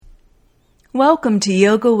Welcome to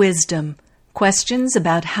Yoga Wisdom. Questions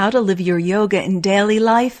about how to live your yoga in daily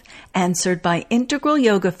life, answered by Integral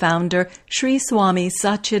Yoga founder Sri Swami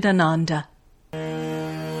Satchidananda.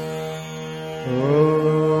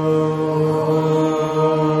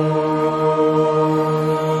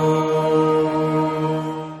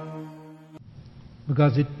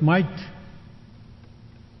 Because it might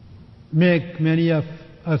make many of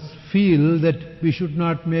us feel that we should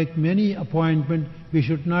not make many appointments, we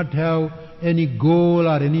should not have any goal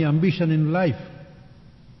or any ambition in life.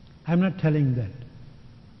 I'm not telling that.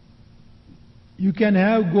 You can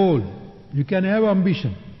have goal, you can have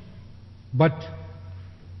ambition, but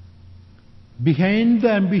behind the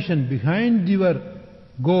ambition, behind your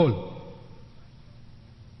goal,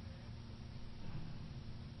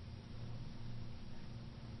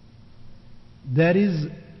 there is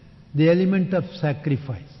the element of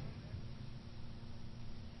sacrifice.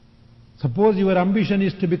 Suppose your ambition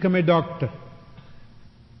is to become a doctor.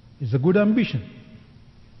 It's a good ambition.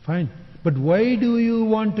 Fine. But why do you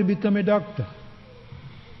want to become a doctor?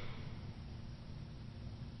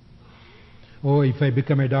 Oh, if I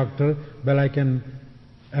become a doctor, well, I can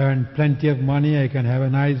earn plenty of money, I can have a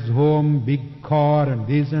nice home, big car and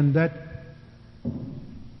this and that.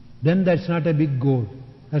 Then that's not a big goal.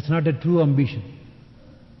 That's not a true ambition.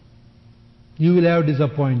 You will have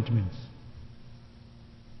disappointments.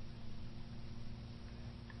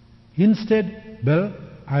 Instead, well,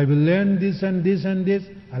 I will learn this and this and this.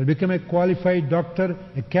 I'll become a qualified doctor,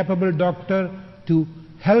 a capable doctor to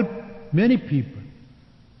help many people.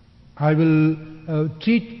 I will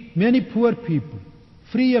treat many poor people,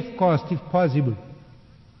 free of cost if possible.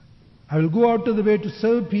 I will go out of the way to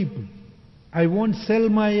serve people. I won't sell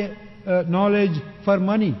my knowledge for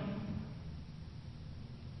money.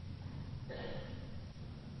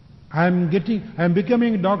 I am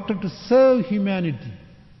becoming a doctor to serve humanity,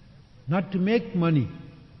 not to make money,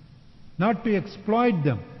 not to exploit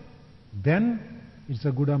them. Then it's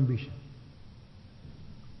a good ambition.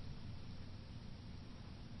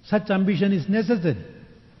 Such ambition is necessary.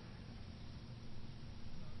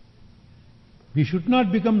 We should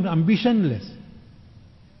not become ambitionless.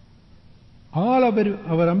 All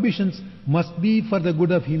our ambitions must be for the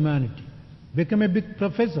good of humanity. Become a big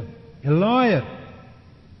professor, a lawyer,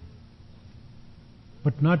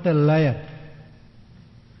 but not a liar.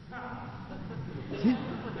 See?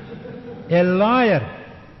 A lawyer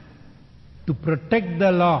to protect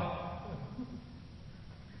the law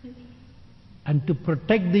and to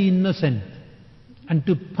protect the innocent and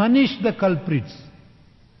to punish the culprits.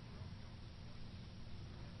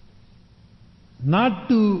 Not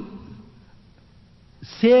to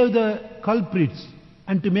save the culprits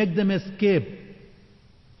and to make them escape.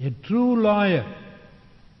 A true lawyer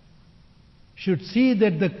should see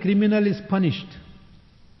that the criminal is punished.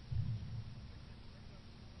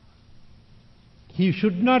 He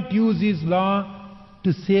should not use his law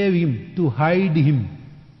to save him, to hide him.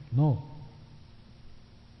 No.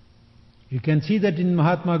 You can see that in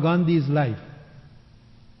Mahatma Gandhi's life.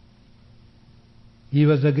 He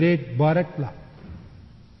was a great Bharatla.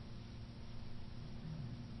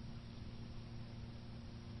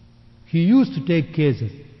 He used to take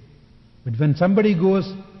cases. But when somebody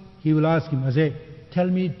goes, he will ask him, Ajay, tell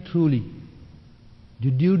me truly,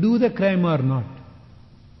 did you do the crime or not?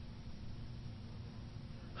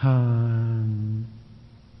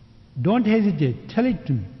 Don't hesitate, tell it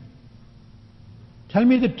to me. Tell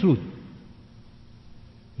me the truth.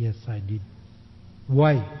 Yes, I did.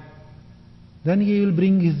 Why? Then he will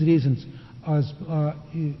bring his reasons.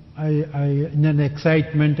 In an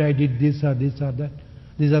excitement I did this or that.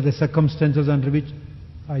 These are the circumstances under which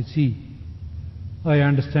I see. I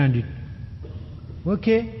understand it.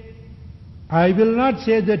 Okay. I will not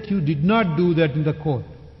say that you did not do that in the court.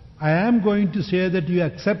 I am going to say that you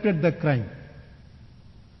accepted the crime.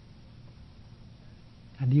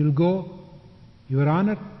 And you will go, Your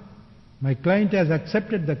Honor, my client has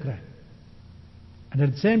accepted the crime. And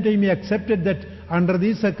at the same time he accepted that under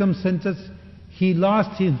these circumstances he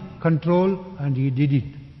lost his control and he did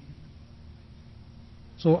it.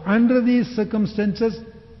 So under these circumstances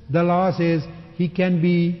the law says he can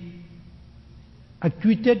be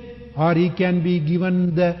acquitted or he can be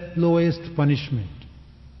given the lowest punishment.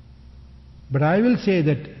 But I will say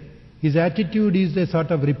that his attitude is a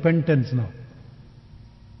sort of repentance now.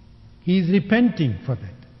 He is repenting for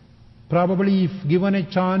that. Probably if given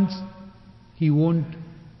a chance, he won't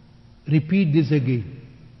repeat this again.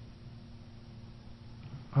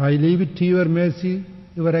 I leave it to your mercy,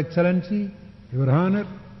 your excellency, your honor.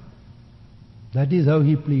 That is how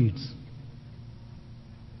he pleads.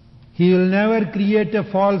 He will never create a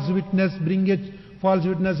false witness, bring a false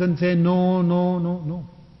witness and say no, no, no, no.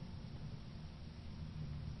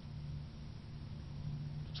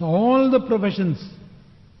 So all the professions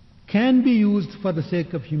can be used for the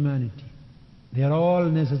sake of humanity. They are all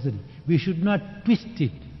necessary. We should not twist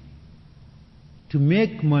it to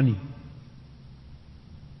make money.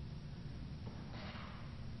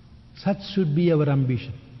 Such should be our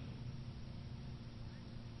ambition.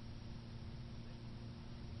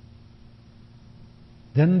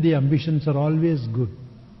 Then the ambitions are always good.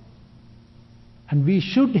 And we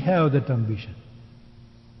should have that ambition.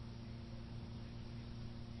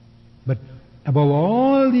 But above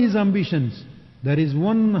all these ambitions, there is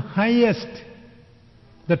one highest,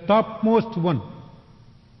 the topmost one,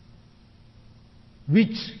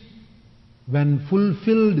 which, when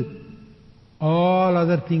fulfilled, all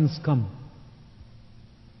other things come.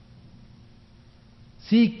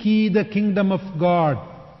 Seek ye the kingdom of God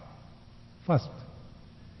first.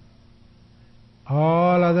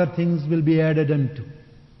 All other things will be added unto.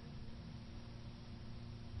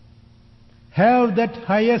 Have that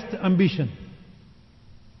highest ambition.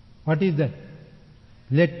 What is that?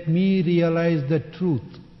 Let me realize the truth.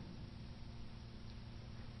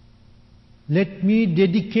 Let me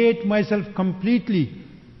dedicate myself completely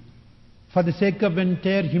for the sake of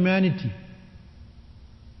entire humanity.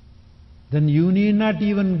 Then you need not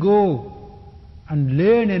even go and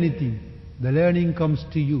learn anything. The learning comes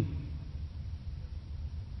to you.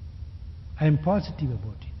 I am positive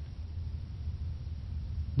about it.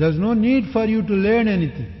 There's no need for you to learn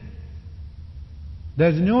anything.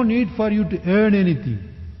 There's no need for you to earn anything.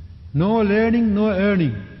 No learning, no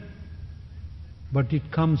earning. But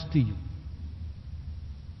it comes to you.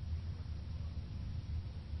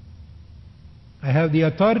 I have the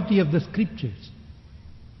authority of the scriptures.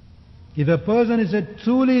 If a person is a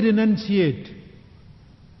truly renunciate,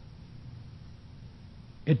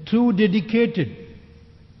 a true dedicated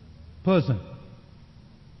person,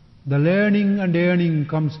 the learning and earning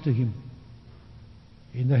comes to him.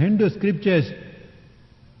 In the Hindu scriptures,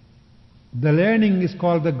 the learning is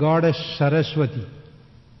called the goddess Saraswati,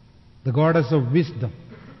 the goddess of wisdom.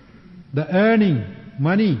 The earning,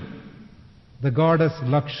 money, the goddess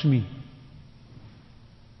Lakshmi.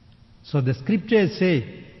 So the scriptures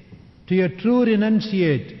say, to a true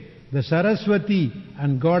renunciate, the Saraswati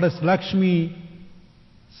and goddess Lakshmi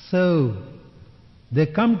serve. They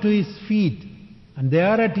come to his feet, and they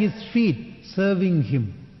are at his feet serving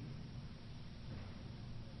him.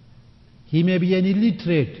 He may be an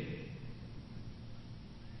illiterate.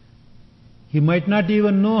 He might not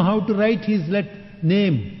even know how to write his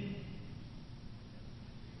name.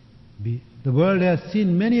 The world has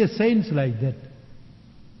seen many saints like that.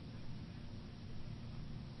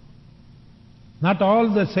 Not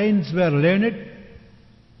all the saints were learned.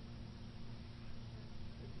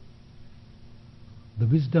 The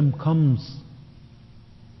wisdom comes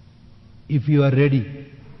if you are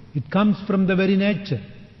ready. It comes from the very nature.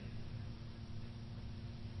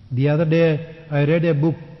 The other day I read a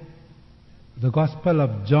book, the Gospel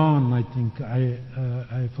of John, I think.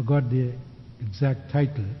 I forgot the exact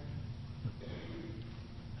title.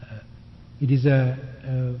 It is a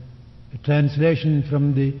translation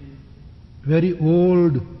from the very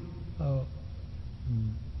old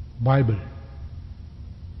Bible.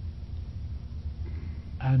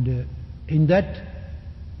 And in that,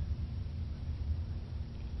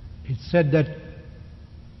 it said that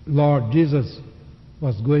Lord Jesus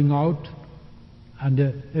was going out, and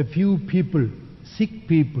a few people, sick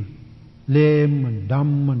people, lame and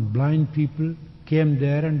dumb and blind people, came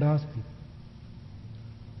there and asked him,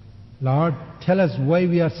 Lord, tell us why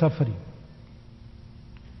we are suffering.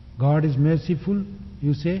 God is merciful,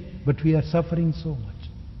 you say, but we are suffering so much.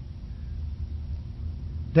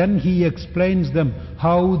 Then he explains them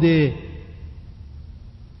how they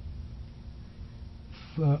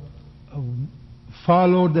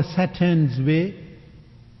followed the Satan's way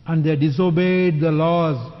and they disobeyed the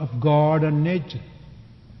laws of God and nature.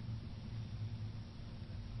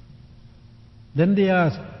 Then they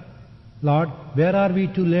asked, Lord, where are we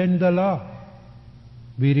to learn the law?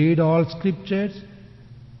 We read all scriptures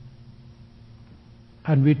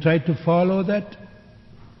and we try to follow that.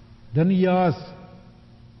 Then he asked,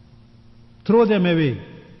 throw them away.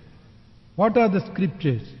 What are the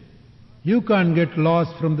scriptures? You can't get laws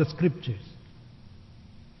from the scriptures.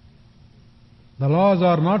 The laws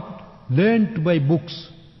are not learnt by books.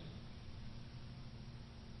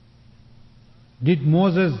 Did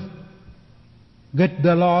Moses get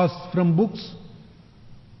the laws from books?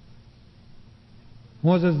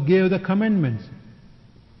 Moses gave the commandments.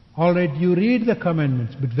 All right, you read the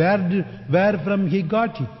commandments, but where from he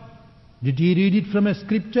got it? Did he read it from a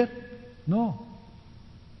scripture? No.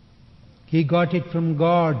 He got it from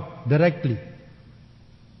God directly.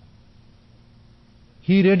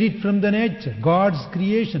 He read it from the nature, God's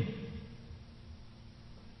creation.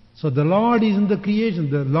 So the Lord is in the creation,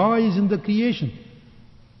 the law is in the creation.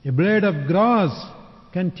 A blade of grass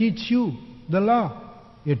can teach you the law.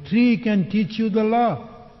 A tree can teach you the law.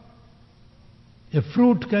 A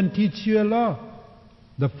fruit can teach you a law.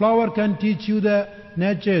 The flower can teach you the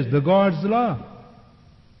nature's, the God's law.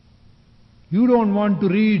 You don't want to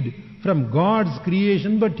read from God's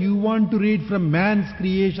creation, but you want to read from man's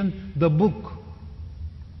creation, the book.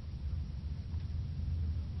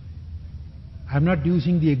 I'm not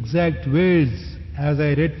using the exact words as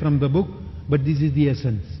I read from the book, but this is the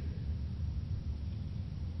essence.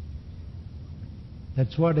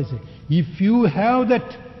 That's what I say. If you have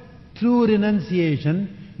that true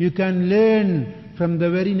renunciation, you can learn from the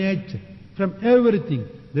very nature, from everything.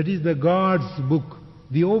 That is the God's book,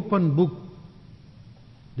 the open book.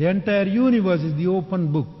 The entire universe is the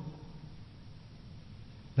open book.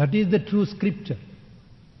 That is the true scripture.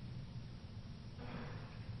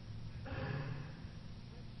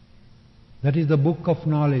 That is the book of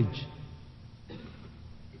knowledge.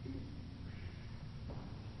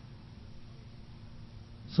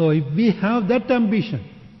 So if we have that ambition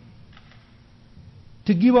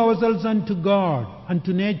to give ourselves unto God,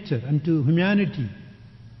 unto nature, unto humanity,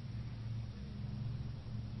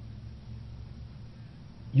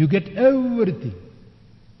 you get everything.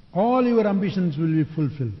 All your ambitions will be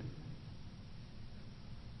fulfilled.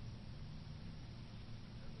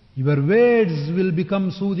 Your words will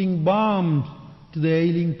become soothing balms to the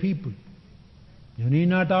ailing people. You need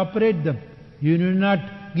not operate them. You need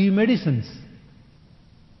not give medicines.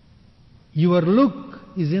 Your look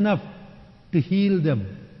is enough to heal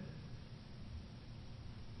them.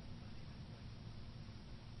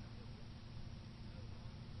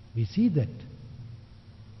 We see that.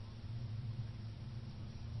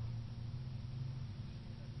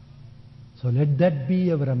 So let that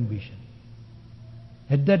be our ambition.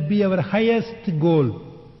 Let that be our highest goal.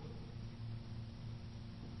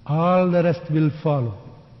 All the rest will follow.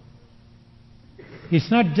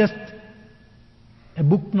 It's not just a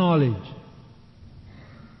book knowledge.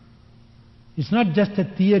 It's not just a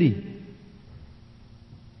theory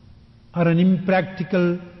or an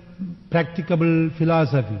practicable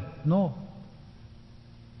philosophy. No.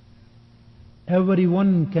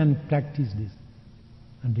 Everyone can practice this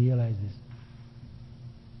and realize this.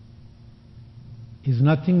 It is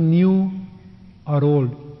nothing new or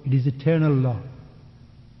old. It is eternal law.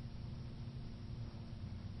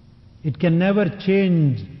 It can never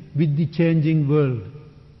change with the changing world.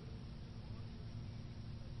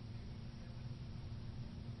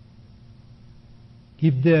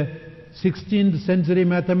 If the 16th century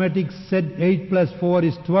mathematics said 8 plus 4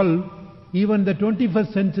 is 12, even the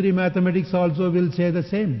 21st century mathematics also will say the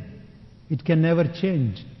same. It can never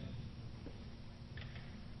change.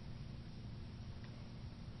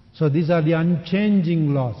 So these are the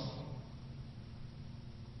unchanging laws.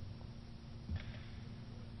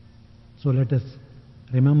 So let us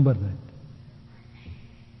remember that.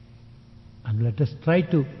 And let us try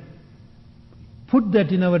to put that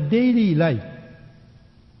in our daily life.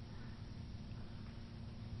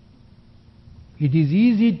 It is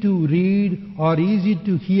easy to read or easy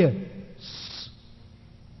to hear.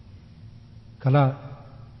 Kala,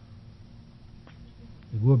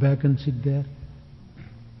 you go back and sit there.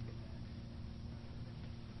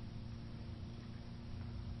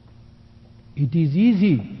 It is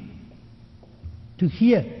easy to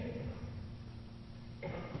hear.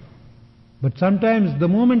 But sometimes the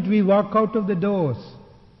moment we walk out of the doors,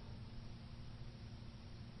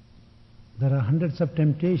 there are hundreds of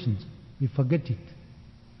temptations. We forget it.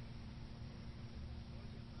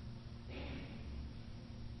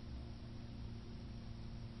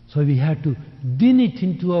 So we have to din it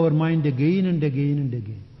into our mind again and again and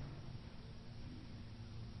again.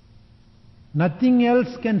 Nothing else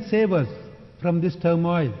can save us from this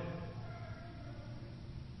turmoil.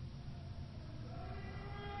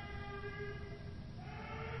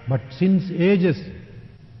 But since ages,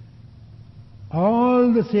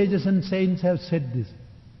 all the sages and saints have said this.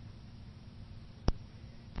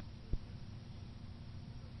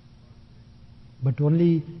 But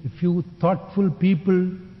only a few thoughtful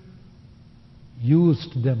people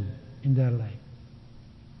used them in their life.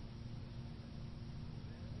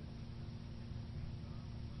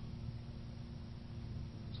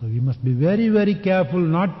 So we must be very, very careful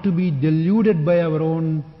not to be deluded by our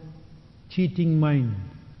own cheating mind.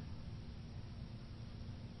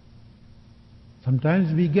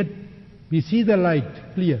 Sometimes we see the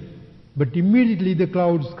light clear, but immediately the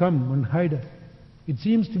clouds come and hide us. It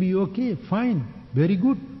seems to be okay, fine, very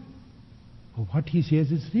good. What he says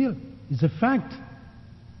is real, it's a fact.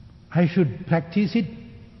 I should practice it.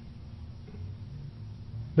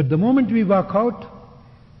 But the moment we walk out,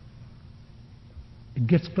 it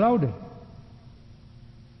gets clouded.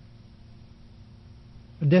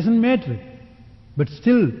 It doesn't matter. But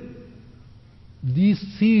still, these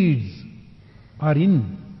seeds are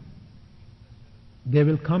in. They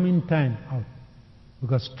will come in time out.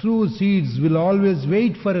 Because true seeds will always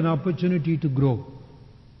wait for an opportunity to grow.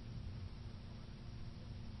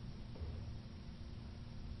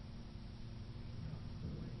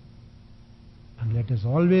 And let us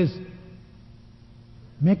always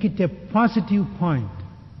make it a positive point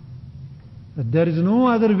that there is no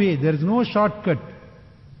other way, there is no shortcut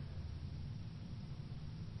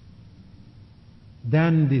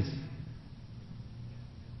than this.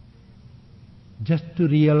 Just to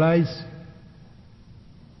realize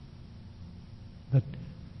that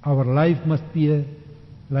our life must be a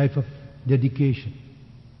life of dedication.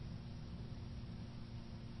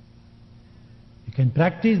 You can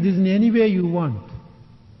practice this in any way you want,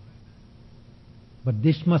 but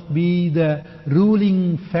this must be the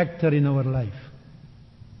ruling factor in our life.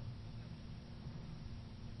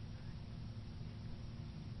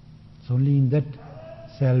 It's only in that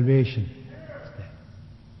salvation is there.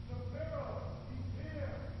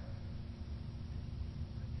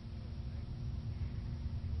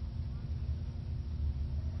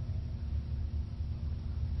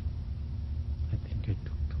 I think I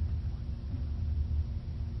took too much.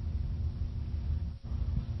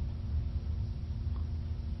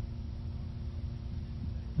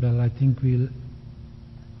 Well, I think we'll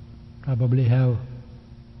probably have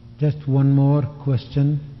just one more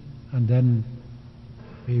question, and then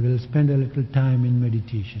we will spend a little time in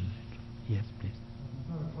meditation. Yes, please. It's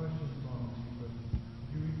not a question, Swami, but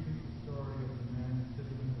could you repeat the story of the man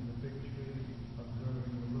sitting in the big tree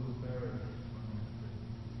observing the little berries on the tree?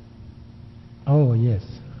 Oh, yes.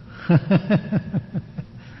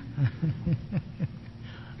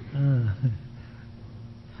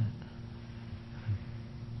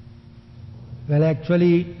 Well,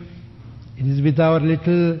 actually, it is with our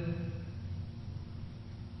little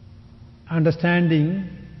understanding,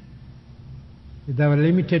 with our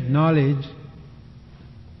limited knowledge,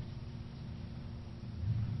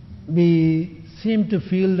 we seem to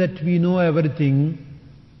feel that we know everything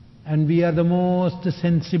and we are the most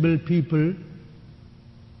sensible people,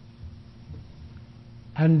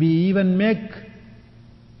 and we even make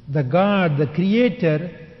the God, the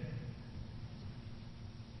Creator,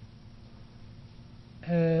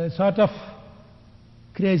 a sort of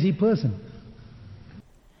crazy person.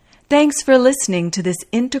 Thanks for listening to this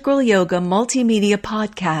Integral Yoga Multimedia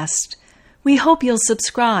Podcast. We hope you'll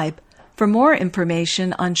subscribe. For more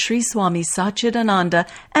information on Sri Swami Satchidananda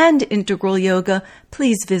and Integral Yoga,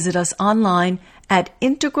 please visit us online at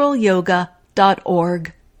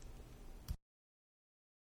integralyoga.org.